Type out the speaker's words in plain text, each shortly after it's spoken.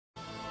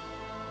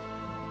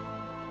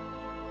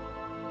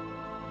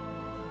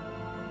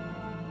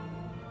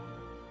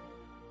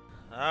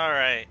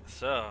Alright,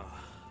 so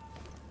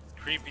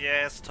creepy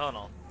ass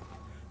tunnel.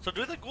 So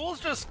do the ghouls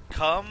just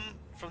come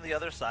from the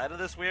other side of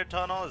this weird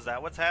tunnel? Is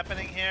that what's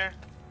happening here?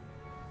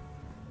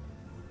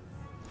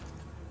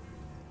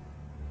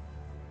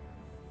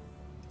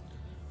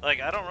 Like,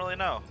 I don't really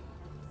know.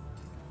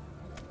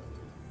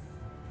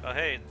 Oh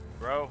hey,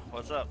 bro,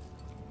 what's up?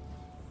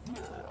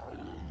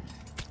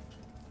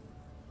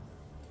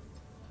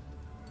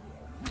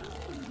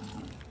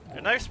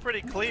 Your knife's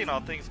pretty clean,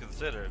 all things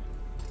considered.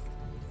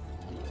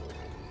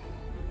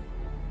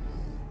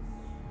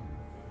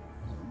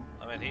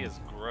 I mean, he is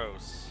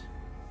gross.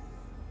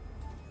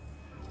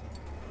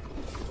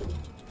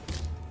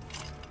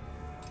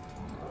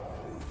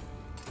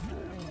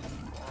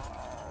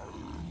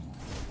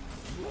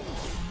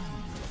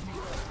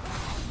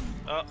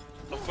 Oh,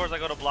 of course I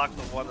go to block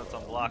the one that's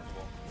unblockable.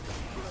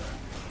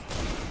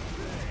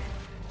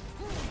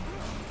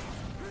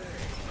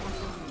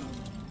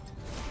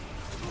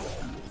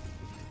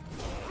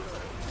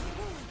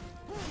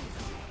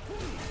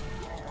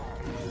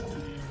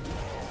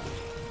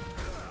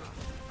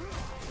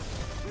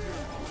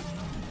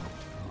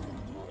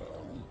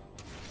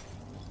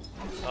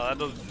 Oh, that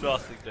does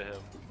nothing to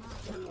him.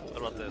 What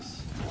about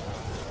this?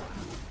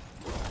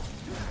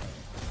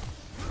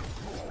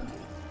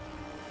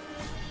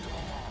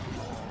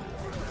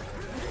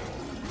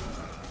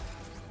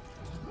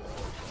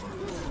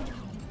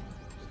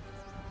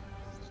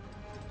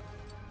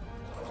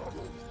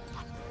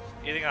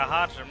 Eating a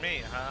haunch of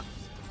meat, huh?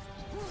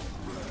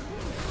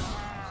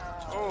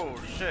 Oh,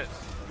 shit.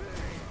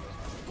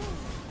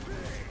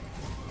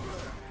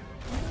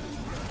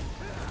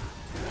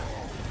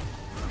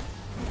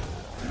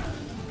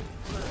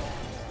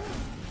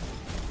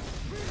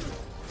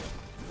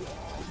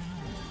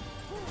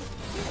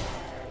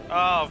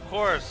 Oh, of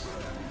course.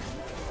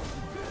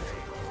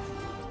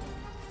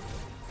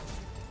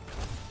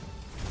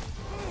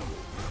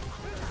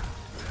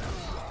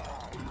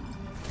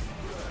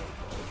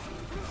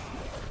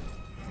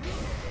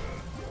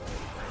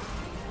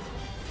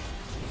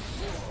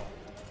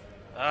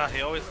 Ah,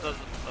 he always does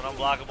an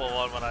unblockable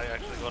one when I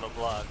actually go to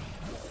block.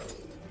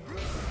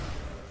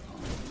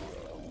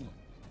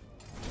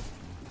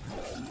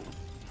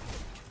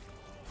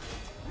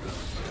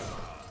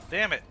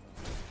 Damn it.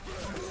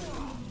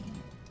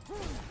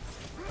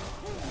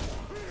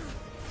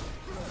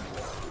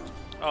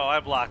 Oh,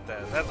 I blocked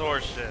that. That's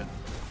horse shit.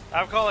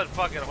 I'm calling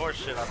fucking horse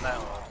shit on that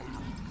one.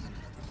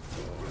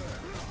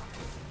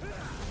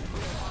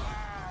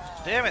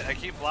 Damn it, I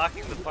keep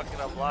blocking the fucking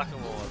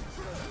unblockable ones.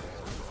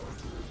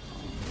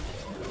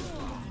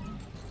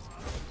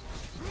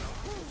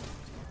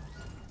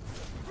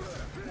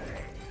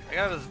 I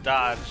got this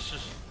dodge.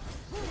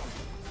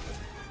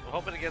 I'm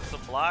hoping to get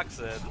some blocks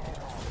in.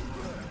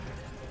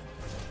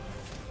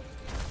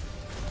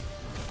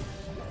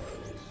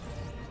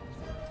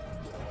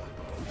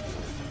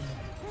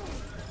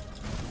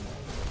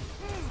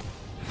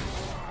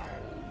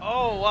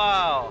 Oh,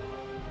 wow.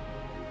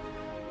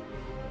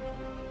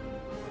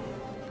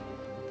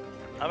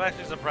 I'm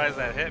actually surprised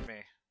that hit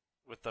me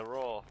with the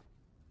roll.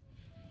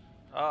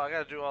 Oh, I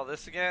gotta do all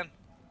this again?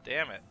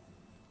 Damn it.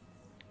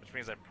 Which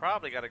means I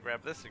probably gotta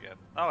grab this again.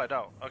 Oh, I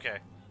don't. Okay.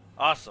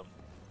 Awesome.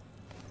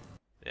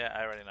 Yeah,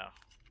 I already know.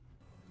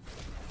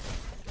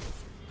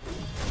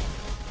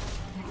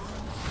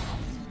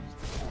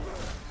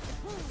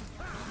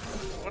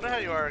 I wonder how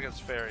you are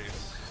against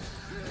fairies.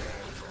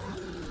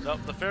 Nope,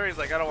 the fairies,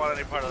 like, I don't want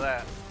any part of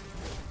that.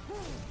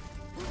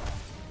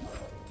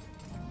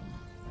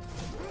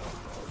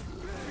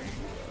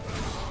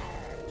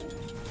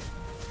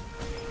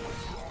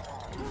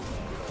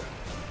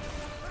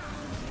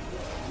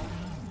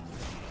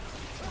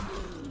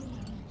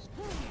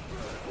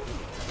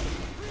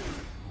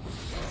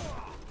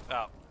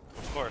 Oh,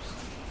 of course.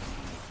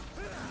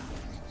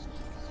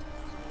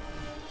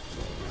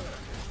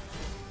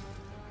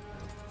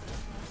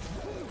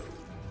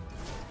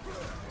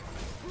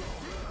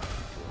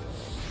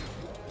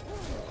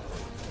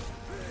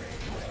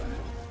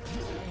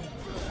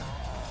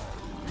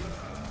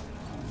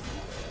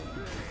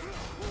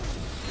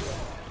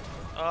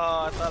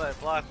 Oh, I thought I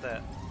blocked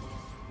that.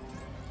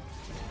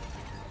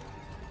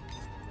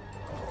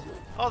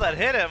 Oh, that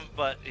hit him,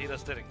 but he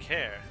just didn't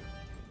care.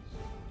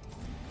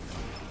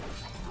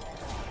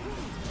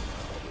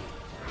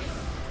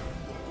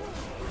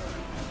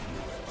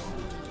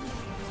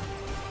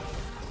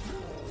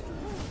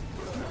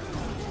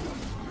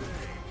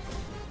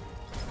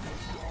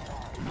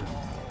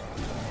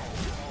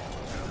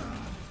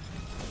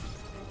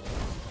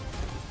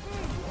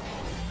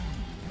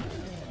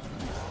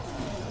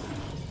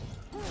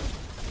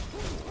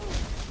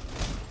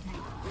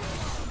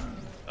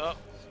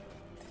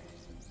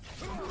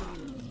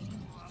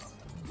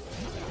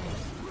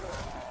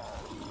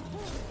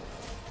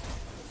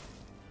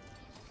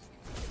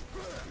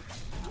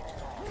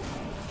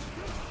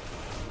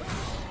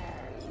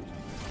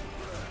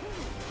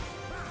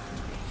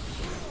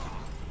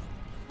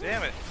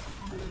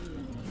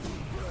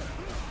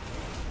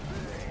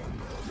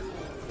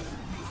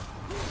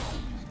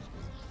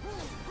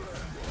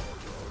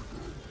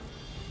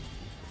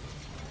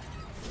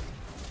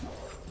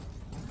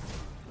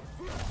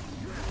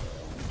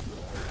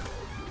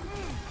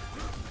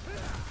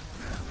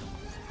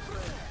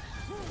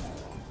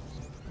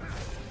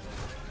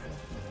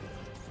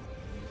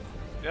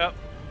 Yep.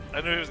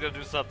 I knew he was gonna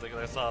do something and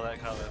I saw that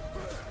coming.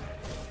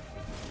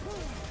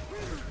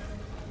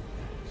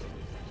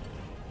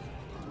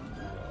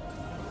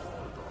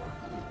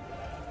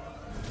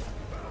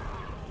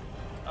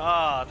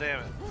 Ah, damn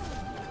it.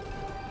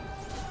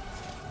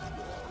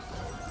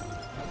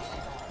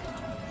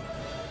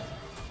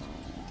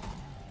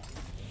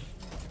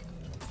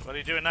 What are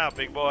you doing now,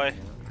 big boy?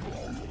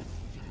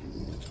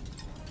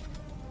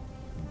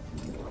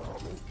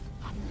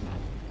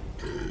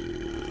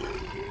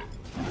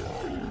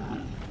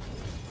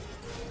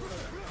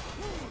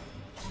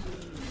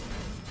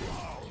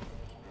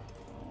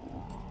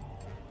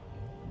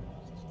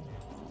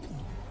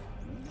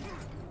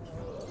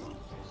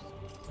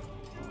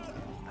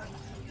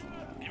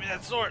 Give me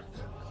that sword.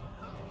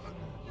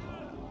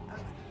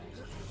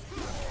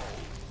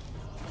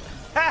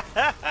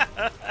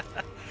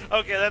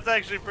 Okay, that's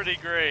actually pretty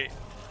great.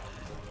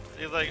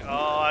 He's like,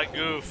 oh, I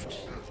goofed.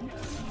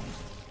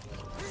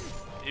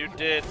 You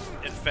did,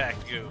 in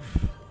fact, goof.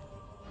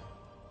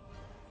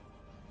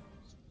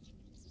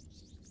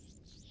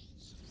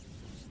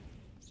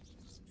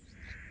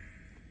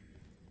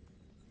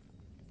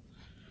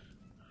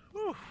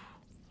 Whew.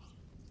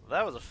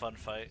 That was a fun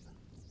fight.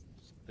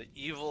 The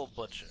Evil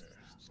Butcher.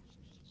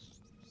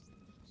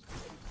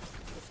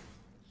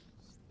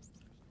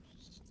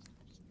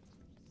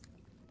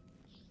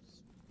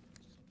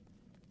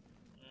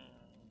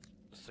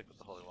 Stick with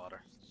the holy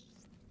water.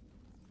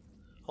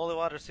 Holy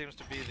water seems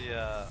to be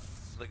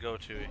the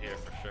go-to here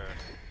for sure.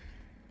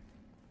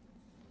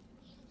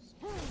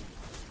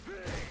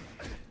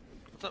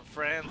 What's up,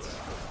 friends?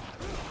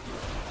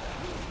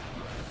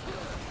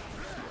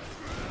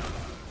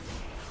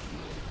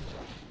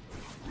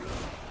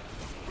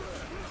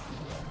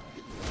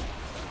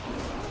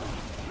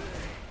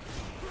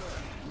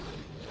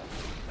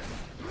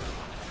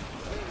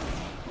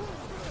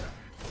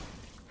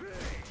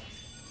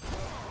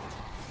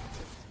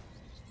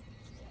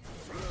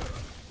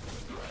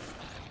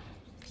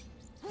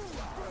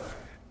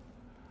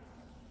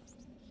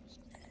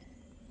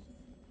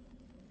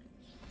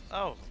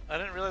 Oh, I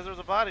didn't realize there was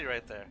a body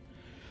right there.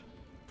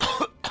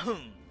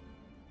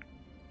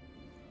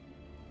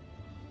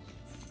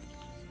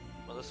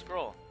 Well, the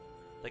scroll.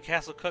 The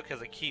castle cook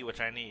has a key which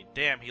I need.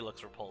 Damn, he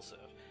looks repulsive.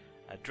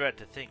 I dread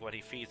to think what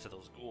he feeds to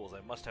those ghouls. I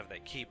must have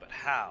that key, but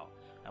how?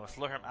 I must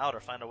lure him out or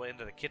find a way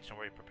into the kitchen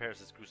where he prepares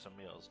his gruesome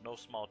meals. No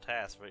small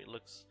task, for he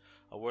looks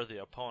a worthy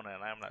opponent,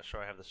 and I am not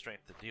sure I have the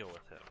strength to deal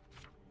with him.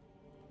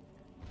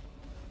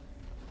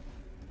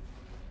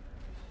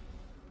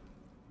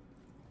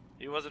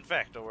 He was, in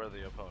fact, a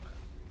worthy opponent.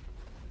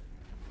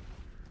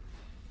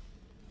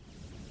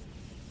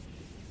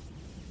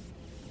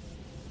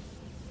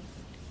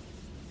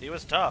 He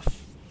was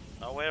tough.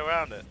 No way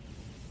around it.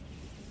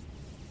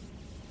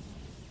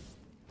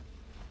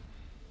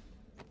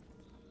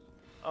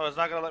 Oh, it's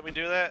not gonna let me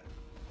do that?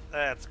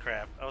 That's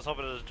crap. I was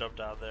hoping to just jump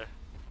down there.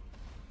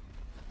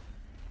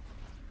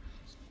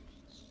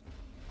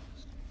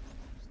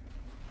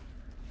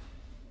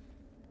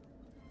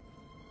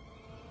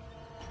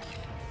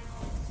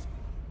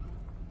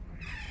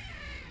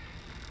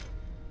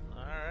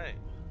 Alright.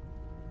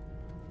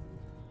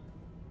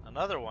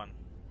 Another one.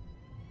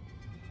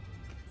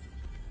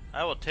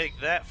 I will take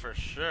that for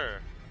sure.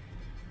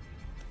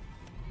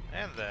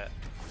 And that.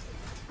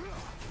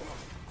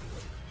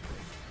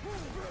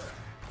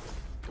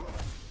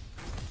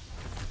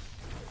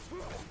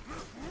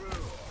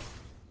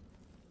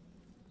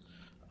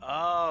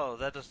 Oh,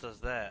 that just does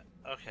that.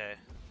 Okay.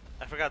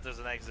 I forgot there's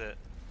an exit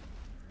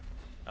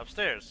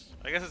upstairs.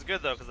 I guess it's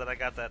good though, because then I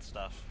got that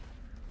stuff.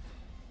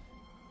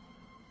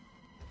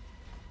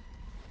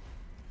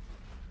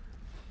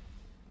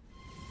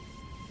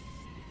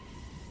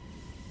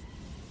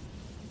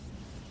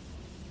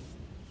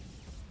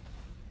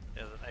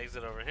 There's an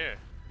exit over here.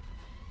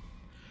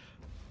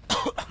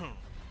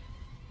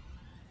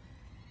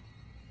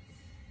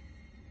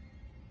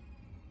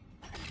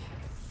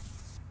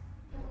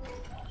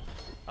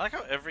 I like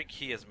how every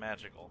key is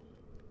magical.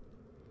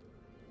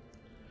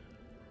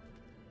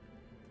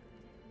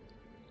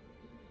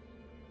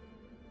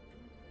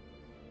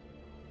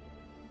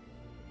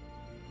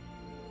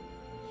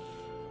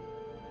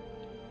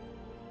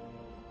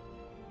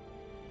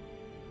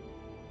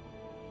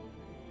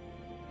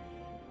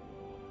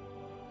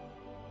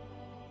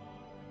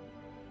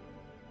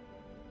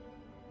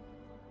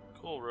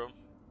 Cool room.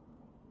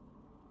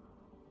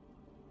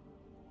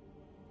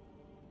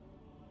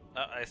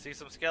 I see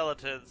some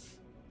skeletons.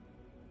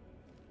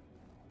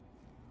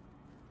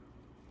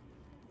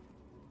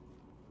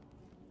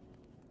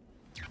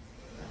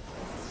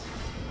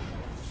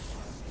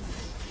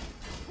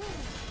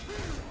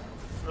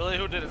 Really,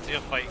 who didn't see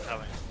a fight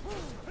coming?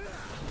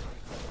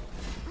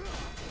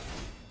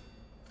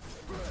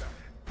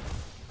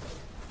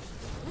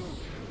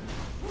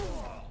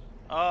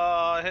 Oh,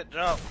 I hit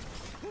jump.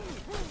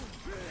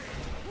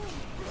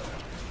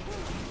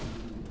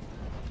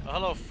 Oh,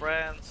 hello,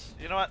 friends.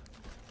 You know what?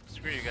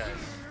 Screw you guys.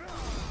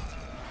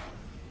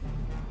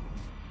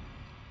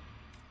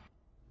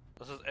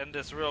 Let's just end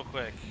this real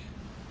quick.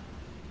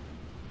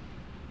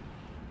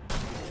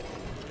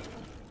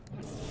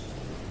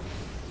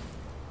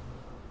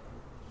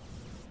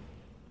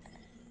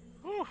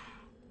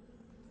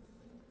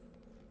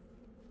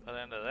 Put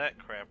into that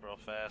crap real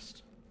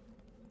fast.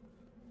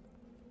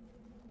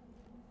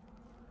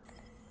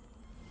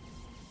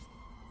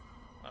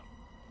 Oh.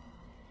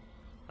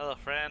 Hello,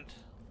 friend.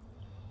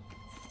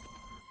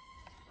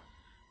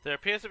 There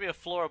appears to be a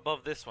floor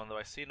above this one, though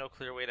I see no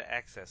clear way to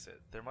access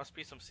it. There must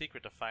be some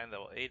secret to find that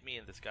will aid me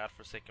in this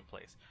godforsaken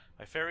place.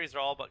 My fairies are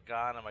all but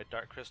gone, and my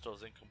dark crystal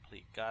is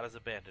incomplete. God has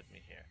abandoned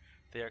me here.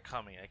 They are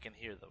coming. I can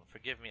hear them.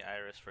 Forgive me,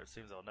 Iris, for it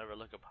seems I'll never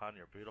look upon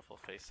your beautiful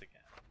face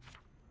again.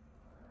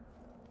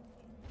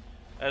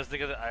 I was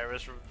thinking of the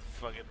Iris from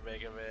fucking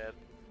Mega Man.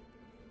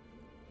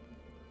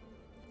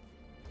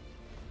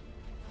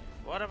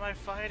 What am I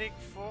fighting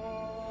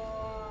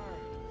for?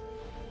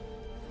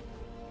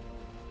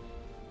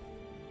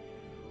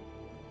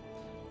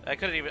 I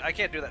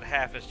can't do that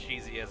half as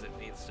cheesy as it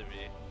needs to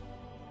be.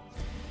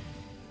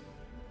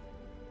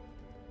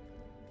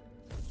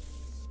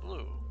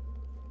 Blue.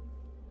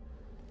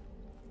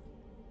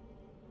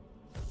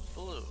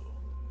 Blue.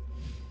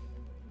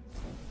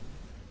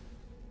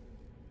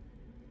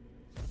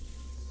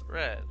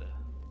 Red.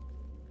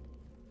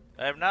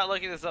 I am not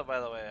looking this up, by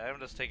the way. I'm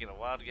just taking a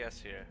wild guess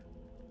here.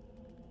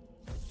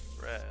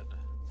 Red.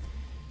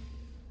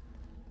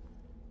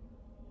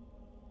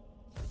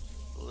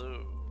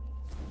 Blue.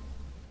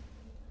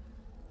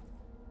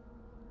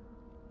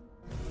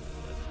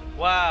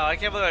 Wow, I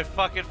can't believe I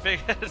fucking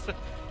figured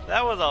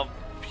that was a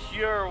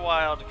pure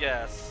wild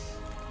guess.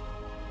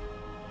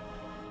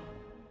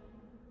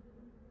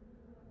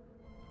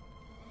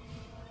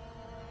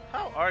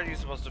 How are you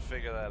supposed to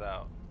figure that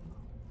out?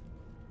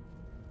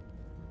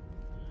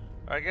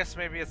 Or I guess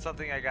maybe it's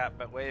something I got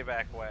but way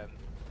back when.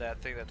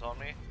 That thing that told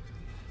me?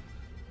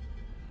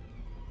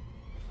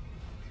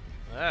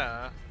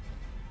 Yeah.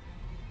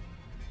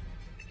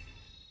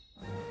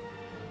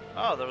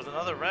 Oh, there was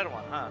another red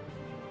one, huh?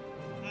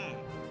 Hmm.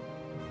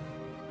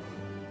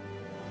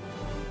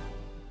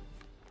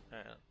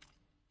 Alright.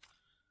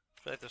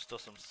 I feel like there's still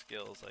some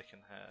skills I can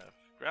have.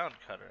 Ground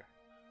cutter.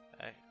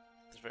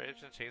 This very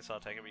interesting chainsaw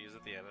attack can be used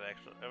at the end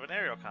of an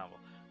aerial combo.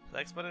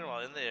 Select X button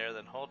while in the air,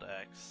 then hold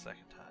X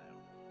second time.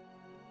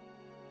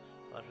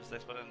 Left press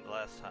X button the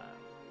last time.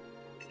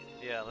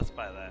 Yeah, let's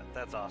buy that.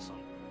 That's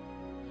awesome.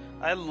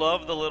 I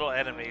love the little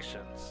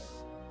animations.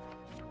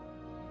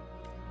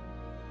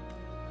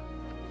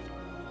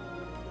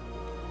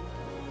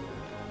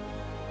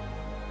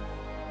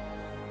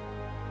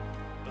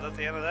 Was that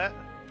the end of that?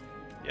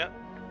 Yep.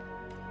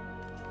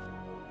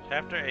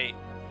 Chapter 8.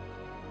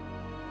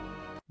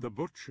 The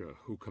butcher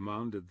who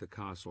commanded the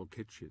castle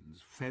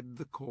kitchens fed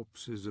the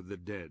corpses of the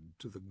dead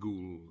to the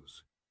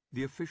ghouls.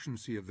 The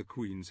efficiency of the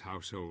queen's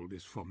household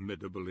is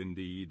formidable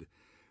indeed.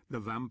 The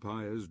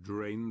vampires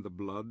drain the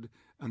blood,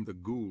 and the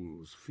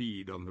ghouls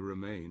feed on the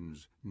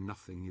remains.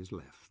 Nothing is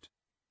left.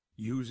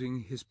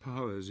 Using his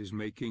powers is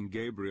making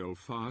Gabriel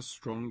far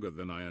stronger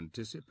than I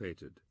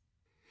anticipated.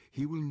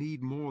 He will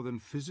need more than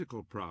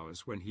physical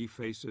prowess when he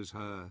faces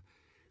her.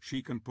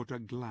 She can put a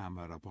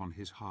glamour upon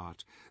his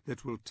heart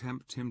that will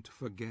tempt him to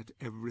forget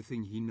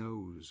everything he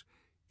knows,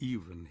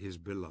 even his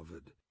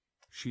beloved.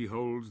 She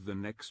holds the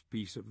next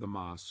piece of the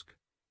mask,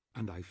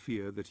 and I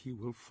fear that he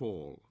will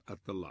fall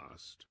at the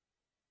last.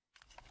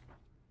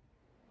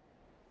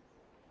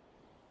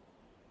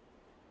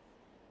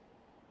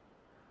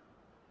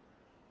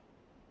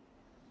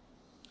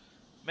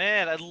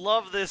 Man, I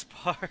love this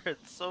part.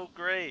 It's so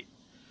great.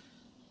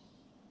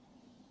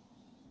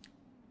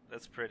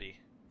 That's pretty.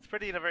 It's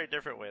pretty in a very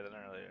different way than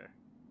earlier.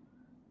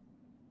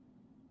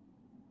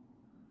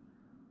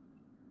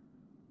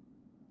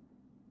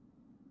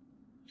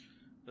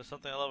 There's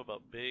something I love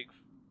about big,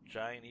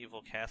 giant,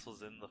 evil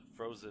castles in the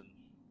frozen.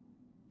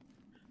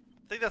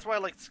 I think that's why I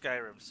liked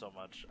Skyrim so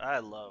much. I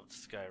loved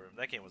Skyrim.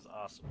 That game was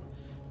awesome.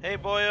 Hey,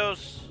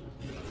 boyos.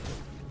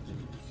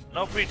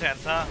 No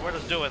pretense, huh? We're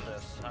just doing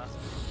this, huh?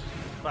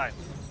 Fine.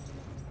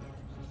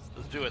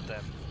 Let's do it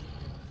then.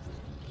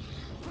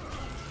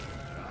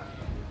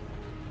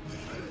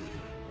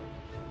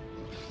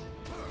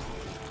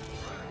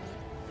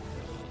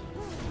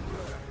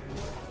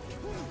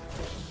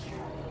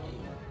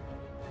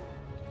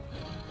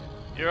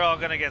 You're all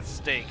gonna get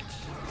staked.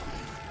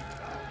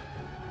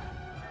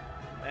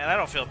 Man, I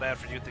don't feel bad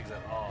for you things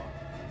at all.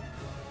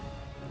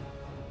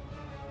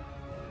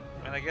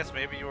 I mean, I guess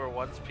maybe you were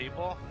once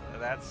people,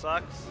 and that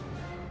sucks.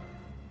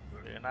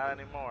 But you're not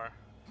anymore.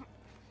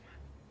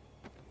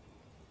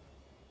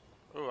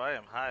 Ooh, I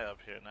am high up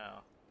here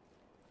now.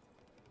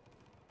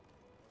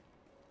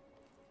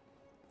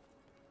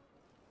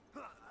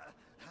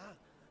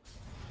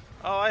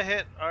 Oh, I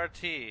hit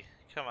RT.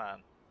 Come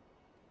on.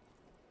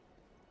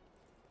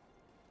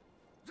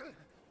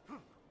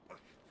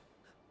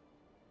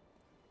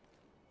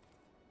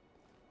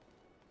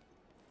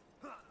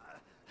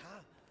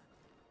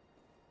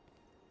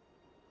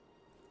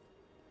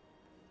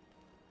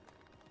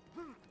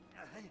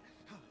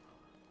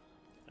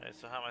 Alright,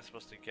 so how am I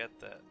supposed to get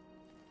that?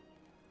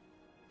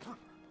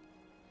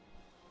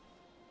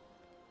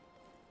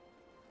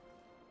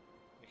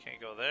 You can't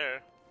go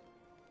there.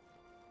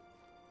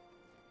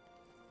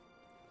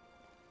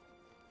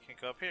 Can't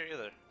go up here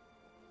either.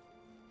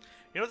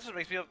 You know what this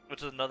makes me of?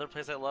 Which is another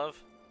place I love?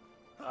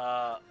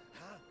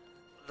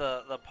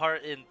 The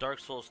part in Dark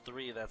Souls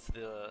 3 that's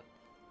the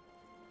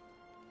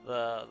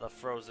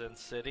frozen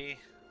city.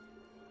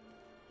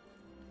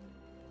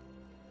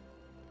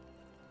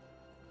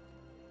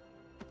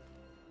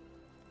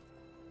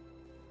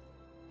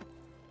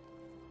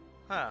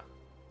 Huh.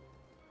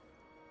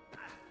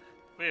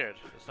 Weird.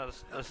 It's not.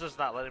 This is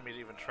not letting me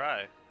even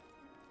try.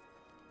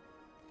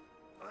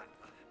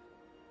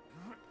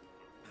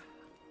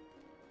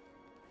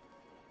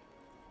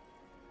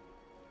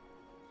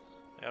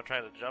 I'm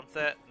trying to jump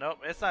that. Nope,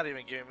 it's not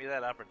even giving me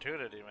that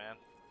opportunity, man.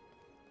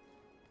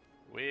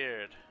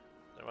 Weird.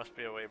 There must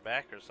be a way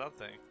back or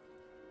something.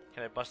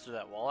 Can I bust through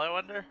that wall, I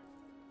wonder?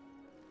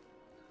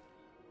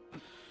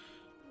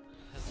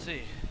 Let's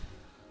see.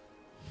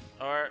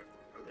 Or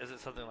is it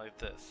something like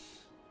this?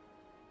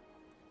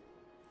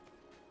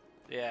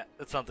 Yeah,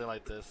 it's something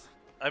like this.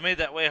 I made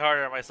that way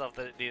harder on myself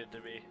than it needed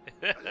to be.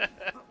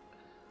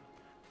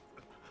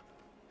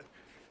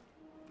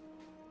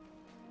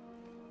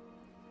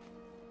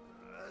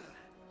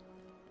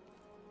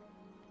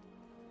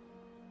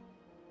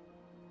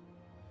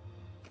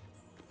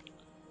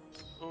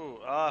 Ooh,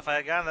 oh, if I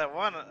had gotten that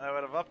one, I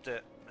would have upped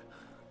it.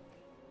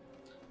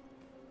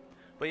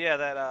 But yeah,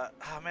 that,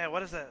 oh man,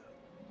 what is that?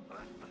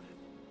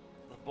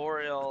 The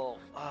Boreal,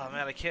 oh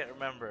man, I can't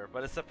remember.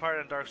 But it's the part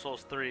in Dark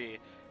Souls 3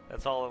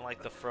 that's all in,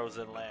 like, the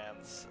frozen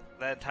lands.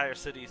 That entire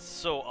city is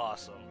so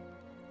awesome.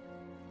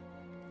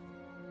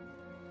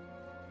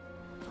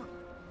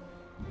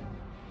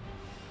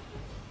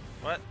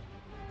 What?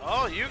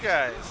 Oh, you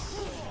guys!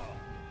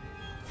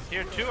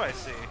 Here too, I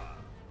see.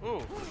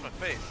 Ooh, where's my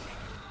face?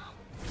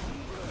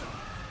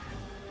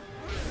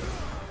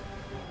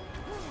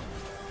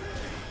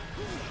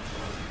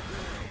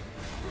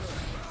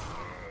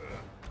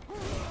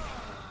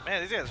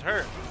 Man, these guys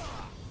hurt.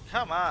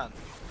 Come on.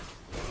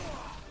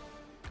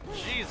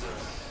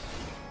 Jesus.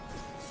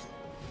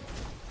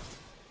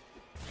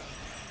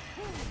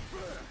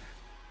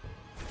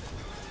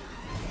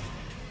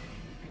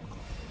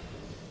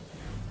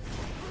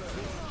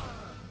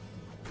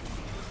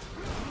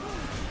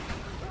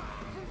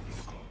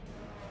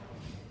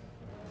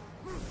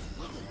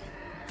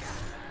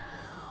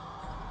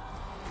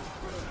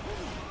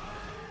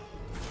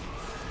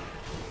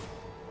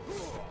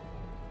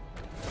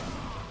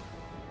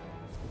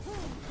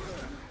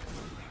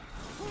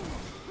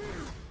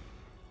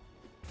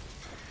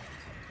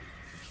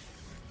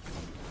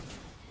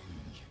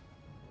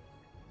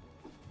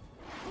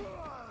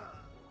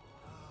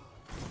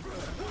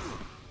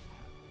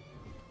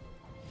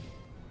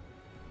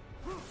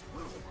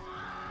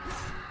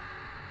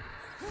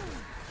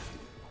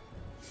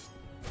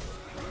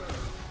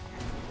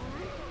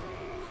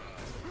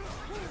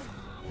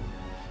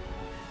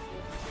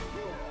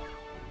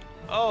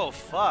 Oh,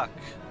 fuck.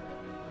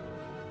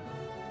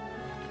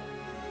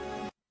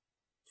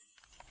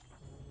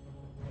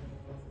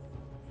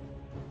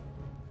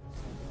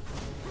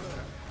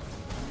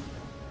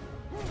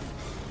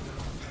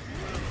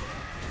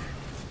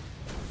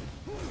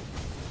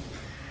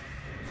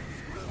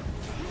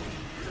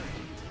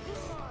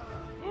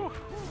 Whew.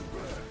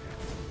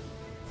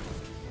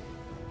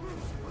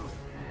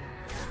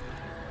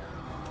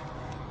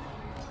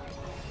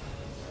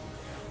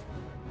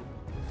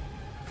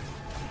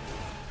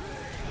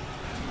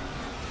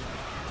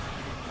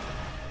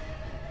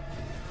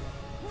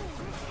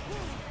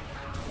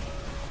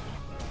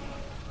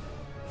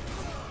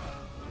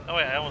 Oh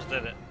wait, I almost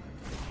did it.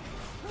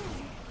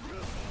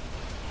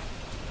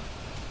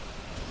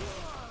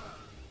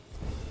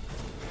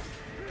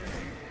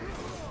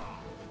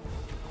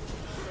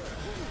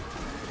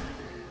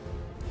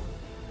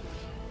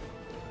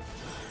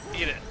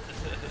 Eat it.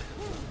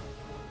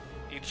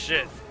 Eat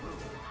shit.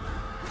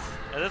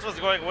 And this was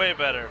going way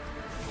better.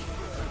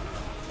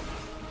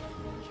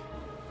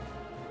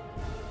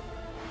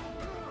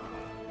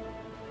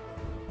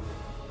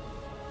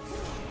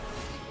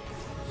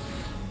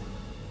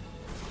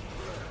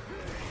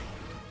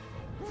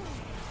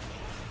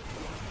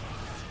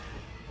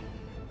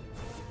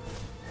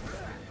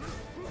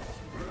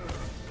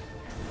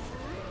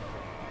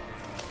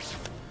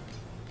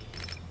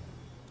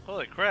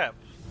 Holy crap.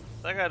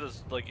 That guy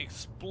just, like,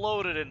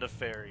 exploded into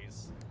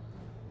fairies.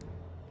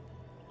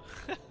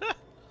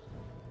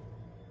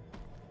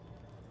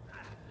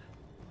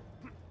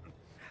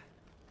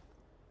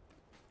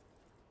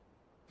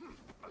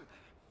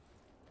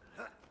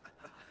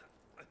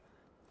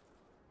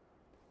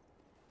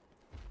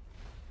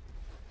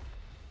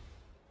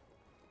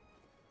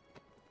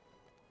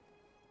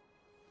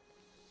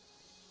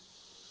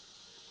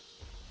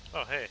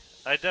 Oh, hey.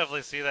 I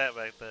definitely see that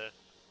back there.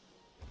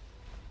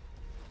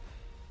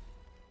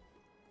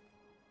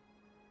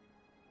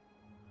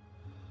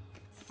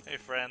 Hey,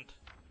 friend.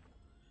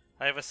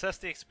 I have assessed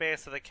the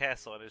expanse of the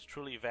castle, and it is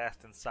truly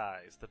vast in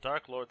size. The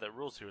Dark Lord that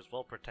rules here is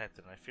well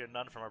protected, and I fear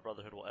none from our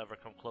brotherhood will ever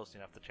come close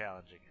enough to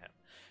challenging him.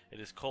 It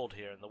is cold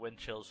here, and the wind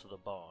chills to the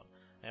bone.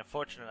 I am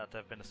fortunate not to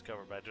have been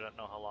discovered, but I do not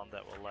know how long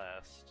that will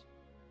last.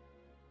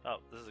 Oh,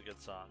 this is a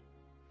good song.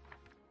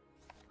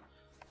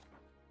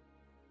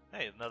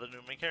 Hey, another new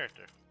main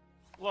character.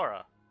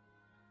 Laura.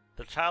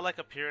 The childlike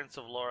appearance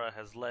of Laura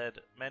has led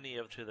many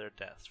to their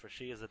deaths, for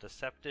she is a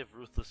deceptive,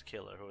 ruthless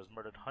killer who has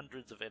murdered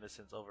hundreds of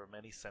innocents over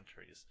many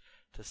centuries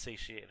to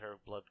satiate her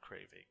blood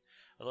craving.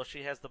 Although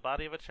she has the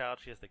body of a child,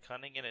 she has the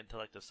cunning and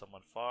intellect of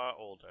someone far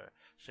older.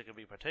 She can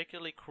be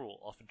particularly cruel,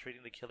 often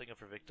treating the killing of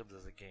her victims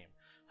as a game.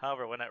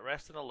 However, when at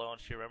rest and alone,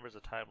 she remembers a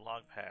time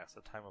long past,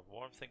 a time of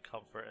warmth and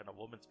comfort, and a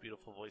woman's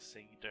beautiful voice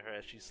singing to her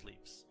as she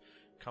sleeps,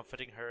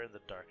 comforting her in the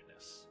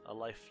darkness, a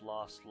life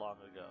lost long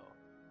ago.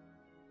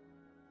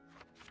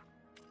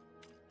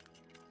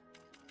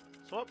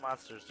 So what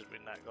monsters did we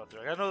not go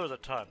through? I know there was a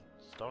ton.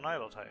 Stone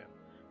Idol Titan.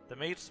 The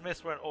Mage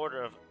Smiths were an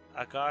order of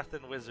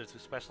Agarthan wizards who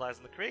specialized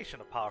in the creation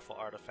of powerful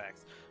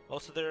artifacts.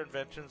 Most of their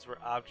inventions were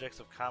objects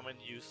of common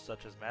use,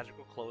 such as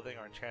magical clothing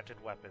or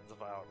enchanted weapons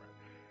of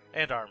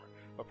armor.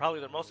 But probably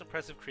their most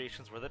impressive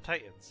creations were the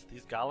Titans.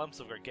 These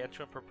golems of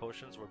gargantuan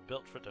proportions were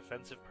built for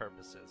defensive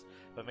purposes,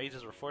 but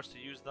mages were forced to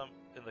use them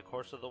in the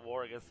course of the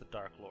war against the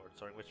Dark Lords,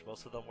 during which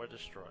most of them were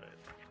destroyed.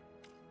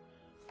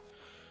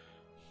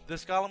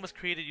 This golem was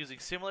created using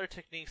similar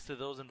techniques to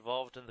those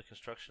involved in the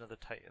construction of the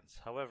Titans.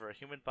 However, a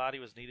human body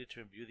was needed to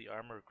imbue the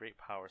armor with great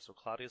power, so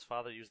Claudia's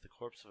father used the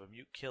corpse of a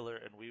mute killer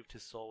and weaved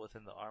his soul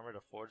within the armor to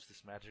forge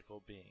this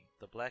magical being.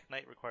 The Black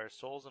Knight requires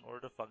souls in order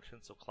to function,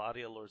 so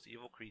Claudia lures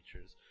evil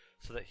creatures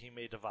so that he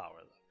may devour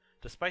them.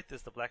 Despite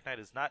this, the Black Knight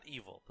is not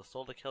evil. The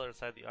soul of the killer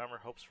inside the armor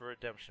hopes for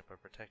redemption by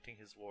protecting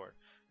his ward,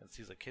 and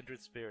sees a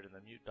kindred spirit in the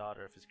mute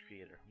daughter of his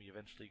creator, whom he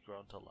eventually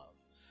grown to love.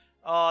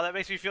 Oh, that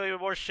makes me feel even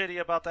more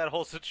shitty about that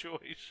whole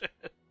situation.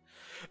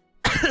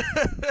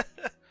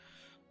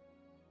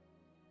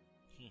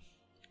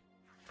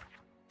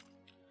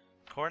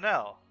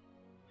 Cornell.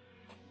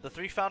 The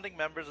three founding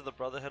members of the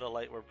Brotherhood of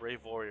Light were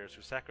brave warriors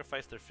who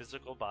sacrificed their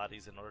physical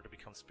bodies in order to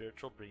become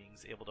spiritual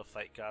beings able to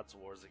fight God's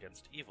wars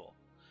against evil.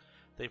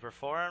 They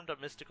performed a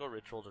mystical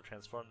ritual to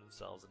transform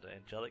themselves into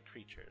angelic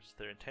creatures.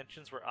 Their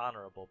intentions were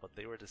honorable, but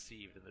they were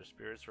deceived, and their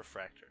spirits were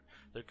fractured.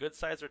 Their good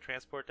sides were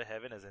transported to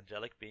heaven as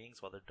angelic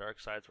beings, while their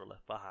dark sides were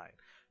left behind.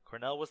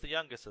 Cornell was the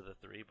youngest of the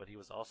three, but he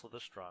was also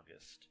the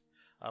strongest.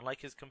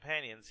 Unlike his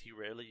companions, he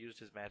rarely used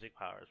his magic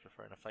powers,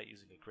 preferring to fight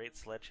using a great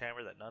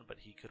sledgehammer that none but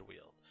he could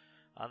wield.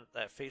 On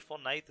that fateful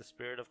night, the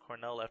spirit of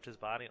Cornell left his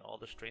body, and all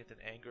the strength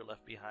and anger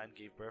left behind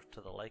gave birth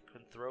to the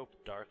lycanthrope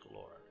Dark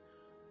Lord.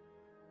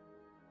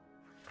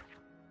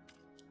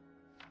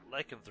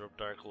 Lycanthrope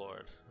Dark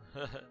Lord.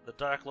 The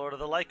Dark Lord of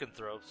the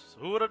Lycanthropes,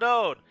 who would have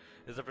known,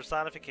 is a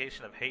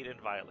personification of hate and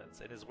violence.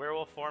 In his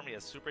werewolf form, he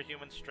has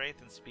superhuman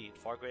strength and speed,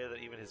 far greater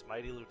than even his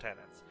mighty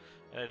lieutenants.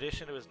 In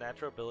addition to his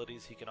natural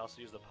abilities, he can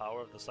also use the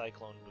power of the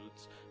Cyclone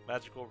Boots,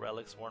 magical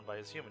relics worn by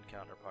his human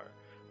counterpart.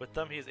 With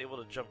them, he is able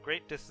to jump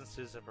great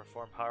distances and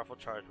perform powerful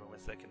charge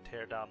movements that can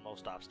tear down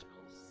most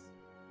obstacles.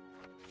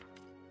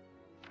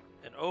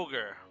 An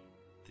Ogre.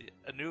 The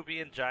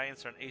Anubian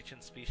giants are an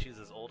ancient species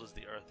as old as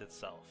the earth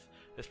itself.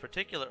 This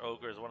particular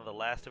ogre is one of the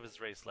last of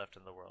his race left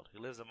in the world. He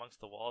lives amongst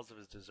the walls of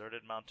this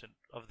deserted mountain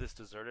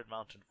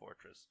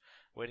fortress,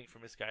 waiting for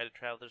misguided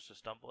travelers to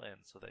stumble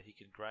in so that he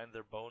can grind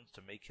their bones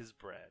to make his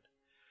bread.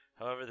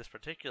 However, this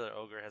particular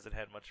ogre hasn't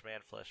had much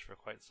man flesh for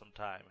quite some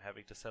time,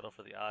 having to settle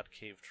for the odd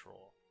cave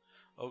troll.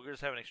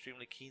 Ogres have an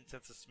extremely keen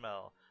sense of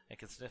smell and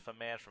can sniff a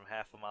man from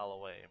half a mile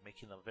away,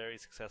 making them very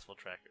successful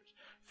trackers.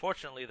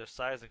 Fortunately, their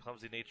size and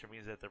clumsy nature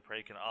means that their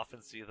prey can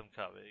often see them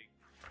coming.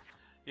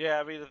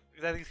 Yeah, I mean,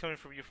 if that thing's coming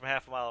from you from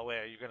half a mile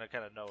away, you're going to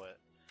kind of know it.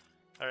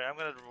 Alright, I'm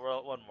going to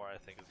roll one more I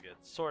think is good.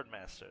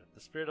 Swordmaster.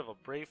 The spirit of a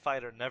brave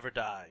fighter never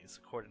dies,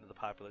 according to the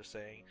popular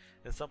saying.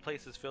 In some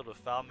places filled with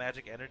foul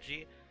magic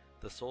energy,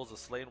 the souls of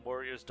slain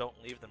warriors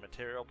don't leave the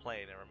material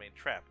plane and remain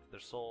trapped,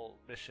 their sole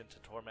mission to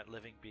torment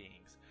living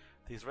beings.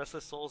 These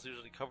restless souls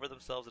usually cover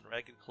themselves in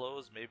ragged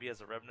clothes, maybe as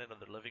a remnant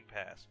of their living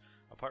past.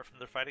 Apart from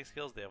their fighting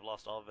skills, they have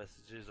lost all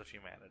vestiges of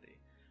humanity.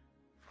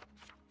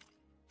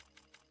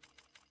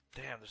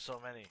 Damn, there's so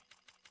many.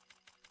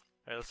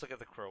 Alright, let's look at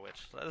the Crow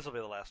Witch. This will be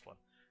the last one.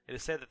 It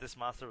is said that this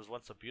monster was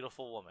once a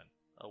beautiful woman,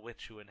 a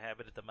witch who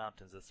inhabited the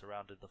mountains that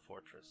surrounded the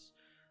fortress.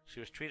 She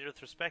was treated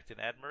with respect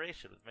and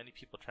admiration, with many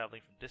people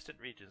traveling from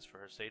distant regions for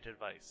her sage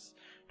advice.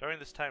 During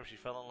this time, she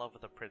fell in love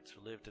with a prince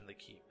who lived in the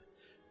keep.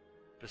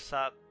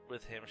 Besought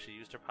with him, she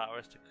used her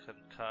powers to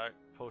concoct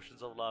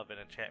potions of love and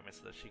enchantments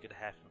so that she could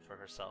have him for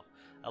herself.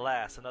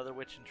 Alas, another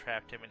witch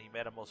entrapped him, and he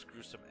met a most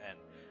gruesome end.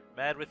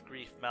 Mad with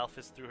grief,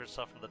 Malphus threw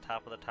herself from the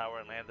top of the tower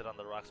and landed on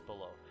the rocks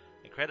below.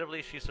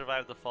 Incredibly, she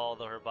survived the fall,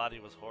 though her body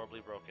was horribly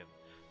broken.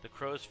 The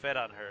crows fed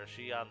on her,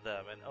 she on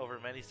them, and over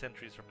many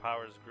centuries her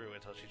powers grew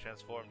until she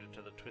transformed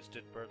into the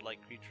twisted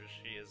bird-like creature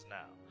she is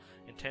now,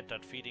 intent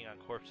on feeding on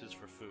corpses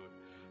for food.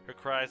 Her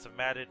cries of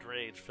maddened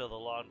rage fill the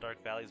long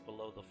dark valleys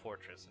below the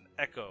fortress, and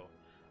echo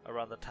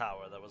around the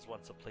tower that was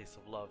once a place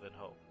of love and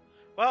hope.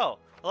 Wow,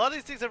 a lot of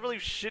these things have really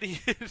shitty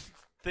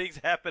things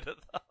happen to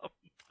them.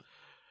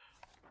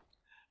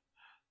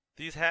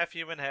 These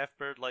half-human,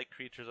 half-bird-like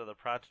creatures are the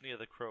progeny of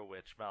the Crow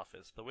Witch,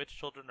 Malphus. The witch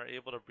children are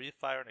able to breathe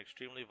fire and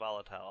extremely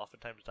volatile,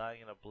 oftentimes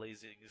dying in a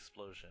blazing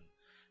explosion.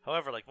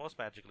 However, like most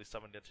magically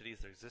summoned entities,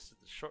 their existence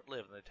is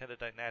short-lived and they tend to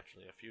die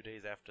naturally a few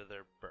days after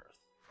their birth.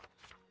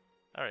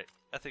 Alright,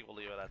 I think we'll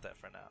leave it at that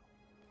for now.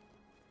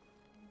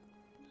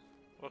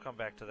 We'll come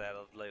back to that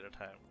a later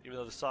time, even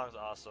though the song's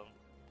awesome.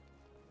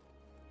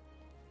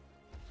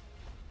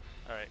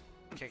 Alright,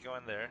 can't go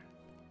in there.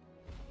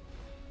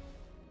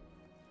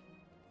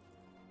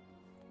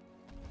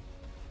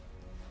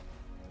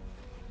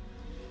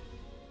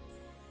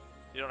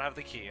 You don't have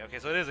the key. Okay,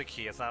 so it is a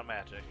key, it's not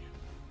magic.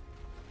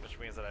 Which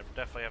means that I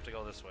definitely have to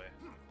go this way.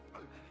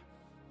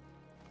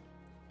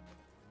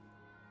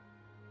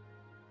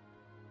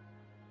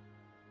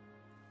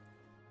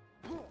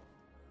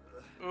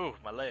 Ooh,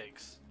 my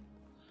legs.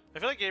 I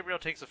feel like Gabriel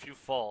takes a few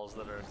falls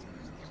that are...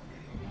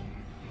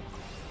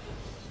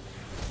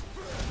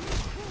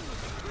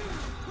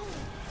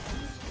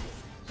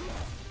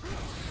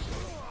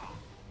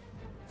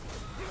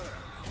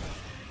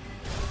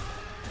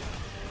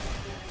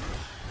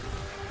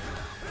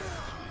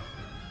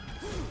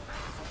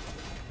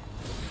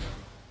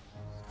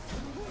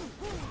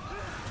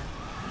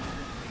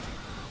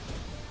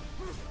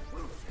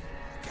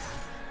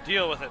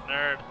 Deal with it,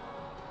 nerd.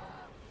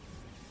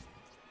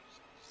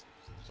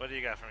 What do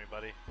you got for me,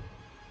 buddy?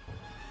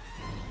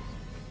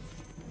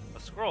 A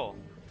scroll.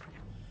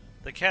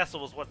 The castle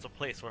was once a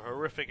place where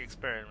horrific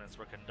experiments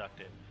were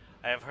conducted.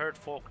 I have heard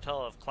folk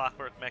tell of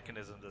clockwork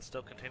mechanisms that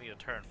still continue to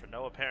turn for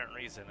no apparent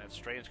reason and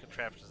strange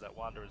contraptions that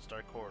wander in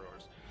dark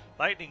corridors.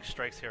 Lightning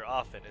strikes here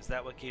often. Is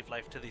that what gave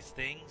life to these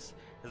things?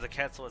 Is the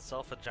castle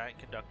itself a giant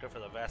conductor for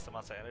the vast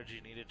amounts of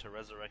energy needed to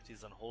resurrect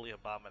these unholy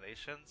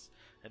abominations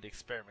and the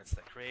experiments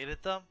that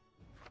created them?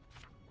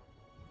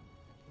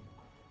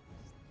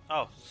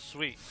 Oh,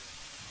 sweet.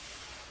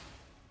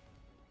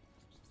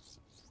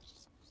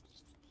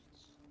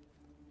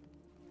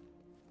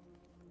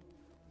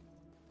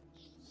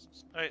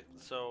 Alright,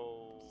 so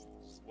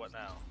what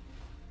now?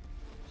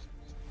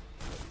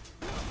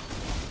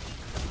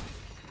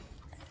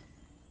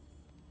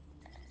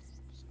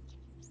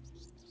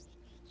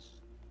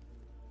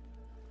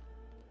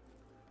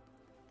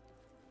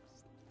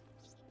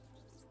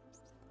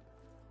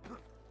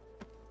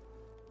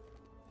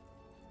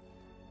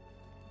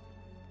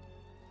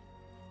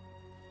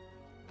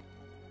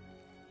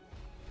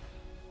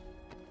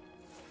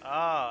 Oh,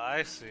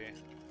 I see.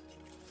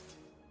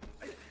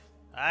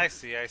 I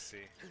see, I see.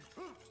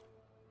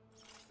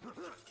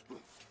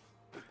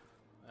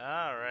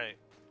 Alright.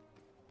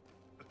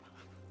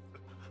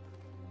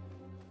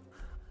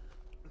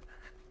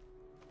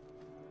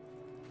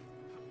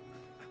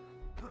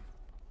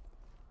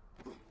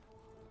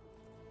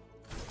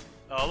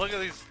 Oh, look at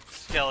these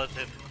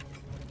skeletons.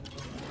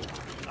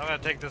 I'm gonna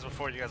take this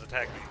before you guys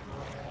attack me.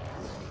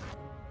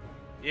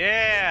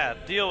 Yeah!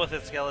 Deal with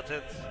it,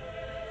 skeletons.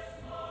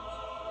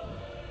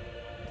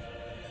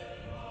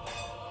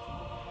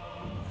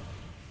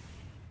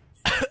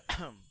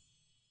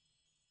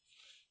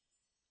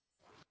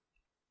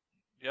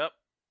 Yep,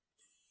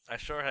 I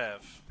sure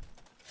have.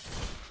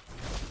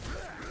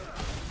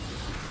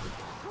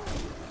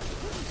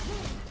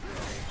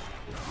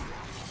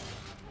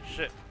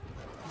 Shit.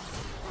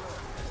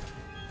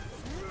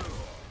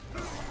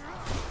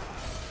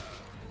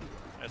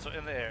 Alright, so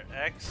in the air,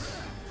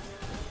 X.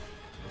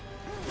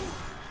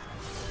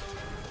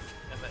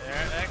 In the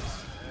air,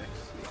 X.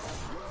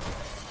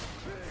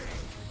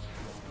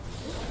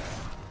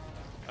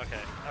 Okay,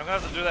 I'm gonna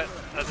have to do that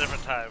a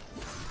different time.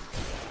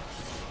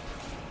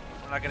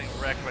 I'm not getting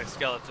wrecked by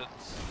skeletons.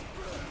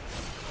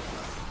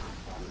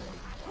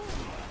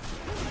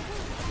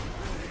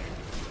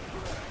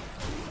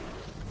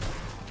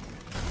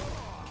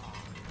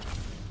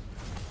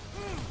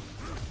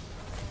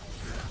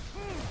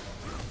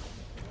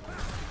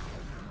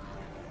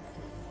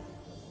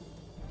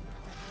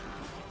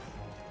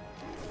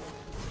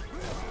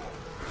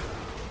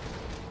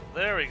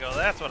 There we go,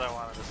 that's what I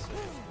wanted to see.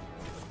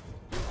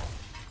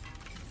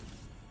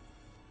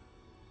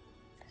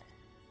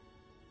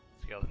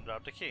 Skeleton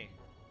dropped a key.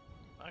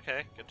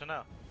 Okay, good to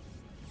know.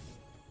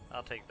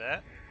 I'll take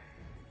that.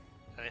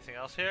 Anything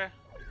else here?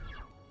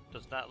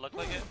 Does not look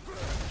like it.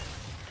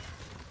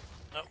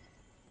 Nope.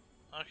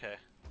 Okay.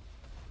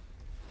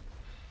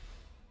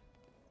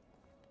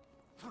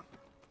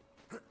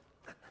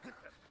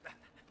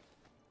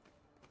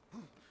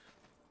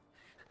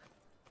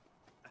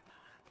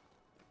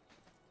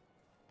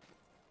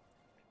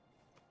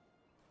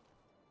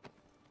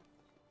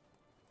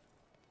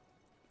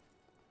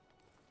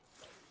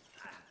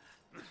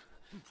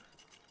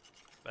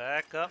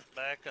 Back up,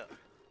 back up.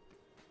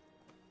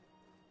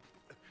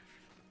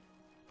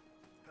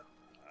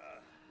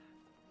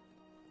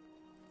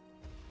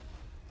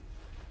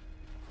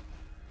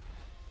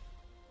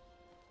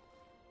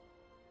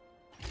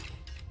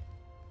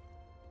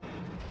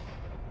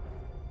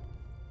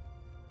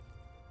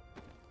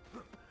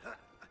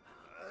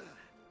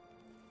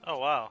 Oh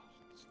wow.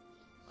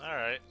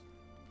 Alright.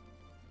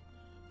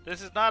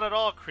 This is not at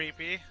all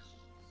creepy.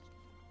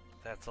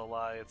 That's a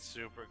lie, it's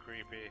super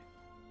creepy.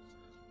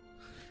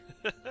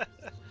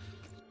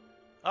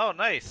 Oh,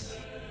 nice.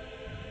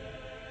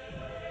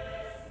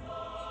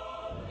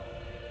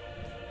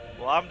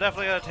 Well, I'm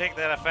definitely gonna take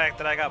that fact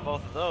that I got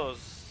both of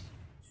those.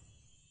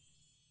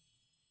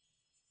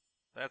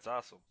 That's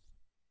awesome.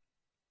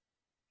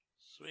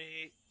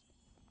 Sweet.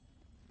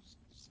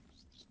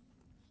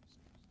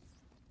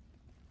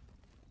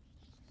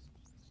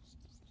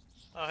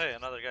 Oh, hey,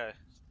 another guy.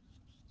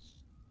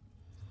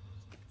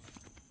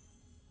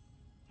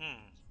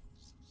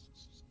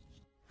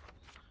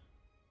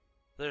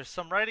 There's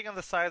some writing on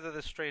the sides of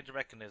this strange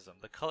mechanism.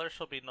 The color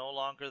shall be no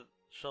longer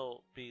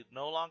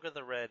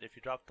the red if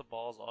you drop the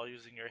balls all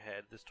using your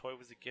head. This toy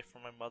was a gift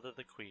from my mother,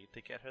 the queen.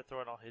 To get her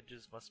thrown, all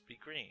hinges must be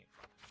green.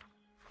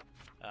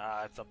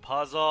 Ah, it's a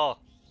puzzle.